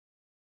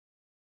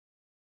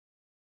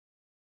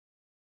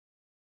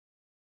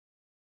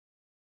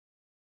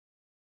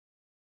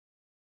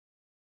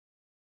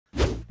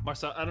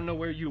Marcel, I don't know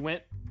where you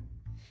went,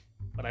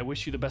 but I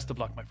wish you the best of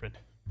luck, my friend.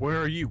 Where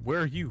are you?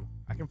 Where are you?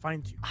 I can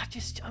find you. I'm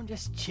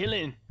just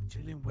chilling.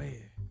 Chilling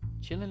where?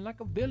 Chilling like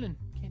a villain.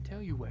 Can't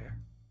tell you where.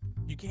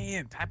 You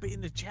can. Type it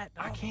in the chat,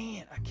 dog. I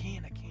can't do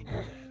that. I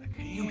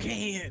can't. You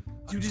can.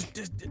 You just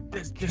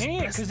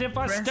can't, because if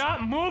I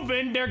stop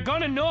moving, they're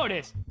gonna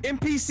notice.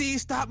 NPCs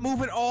stop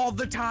moving all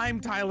the time,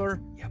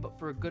 Tyler. Yeah, but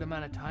for a good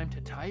amount of time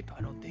to type,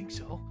 I don't think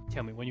so.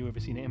 Tell me, when you ever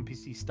seen an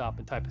NPC stop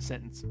and type a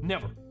sentence?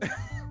 Never.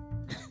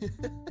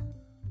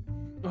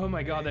 Oh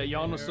my god, that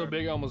yawn was so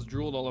big I almost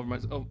drooled all over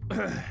myself.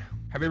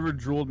 Have you ever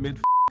drooled mid?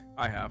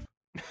 I have.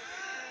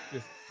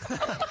 Just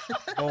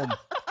boom,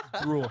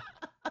 drool.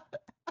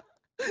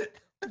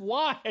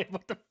 Why?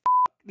 What the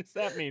does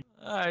that mean?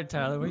 All right,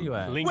 Tyler, where you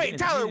at? Wait,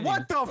 Tyler,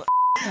 what the?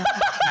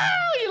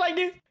 You like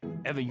this?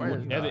 Evan,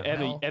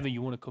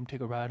 you want to come take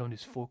a ride on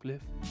this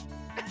forklift?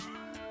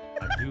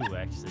 I do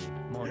actually.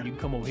 Come on, you can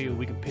come over here.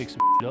 We can pick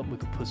some up. We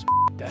can put some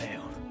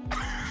down.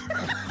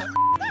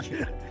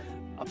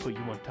 I'll put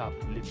you on top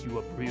and lift you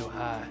up real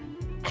high.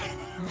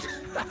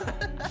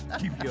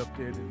 Keep you up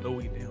there and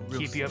lower you down.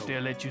 Keep you up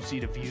there, let you see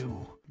the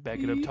view. Back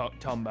it up,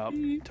 talking about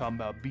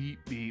beep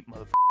beep,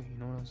 motherfucker. You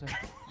know what I'm saying?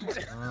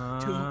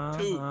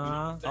 Toot.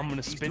 I'm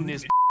gonna spin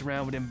this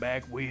around with them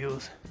back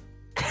wheels.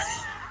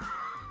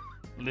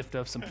 Lift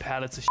up some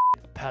pallets of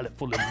a pallet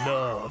full of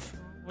love.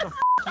 Where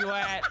the you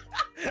at?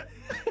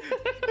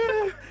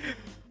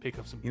 Pick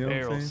up some You know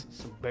what I'm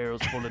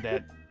barrels,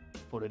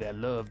 full of that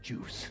love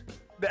juice.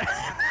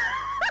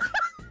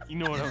 You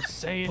know what I'm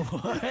saying?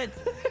 What?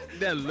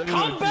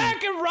 Come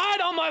back and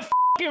ride on my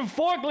fucking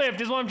forklift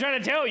is what I'm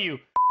trying to tell you.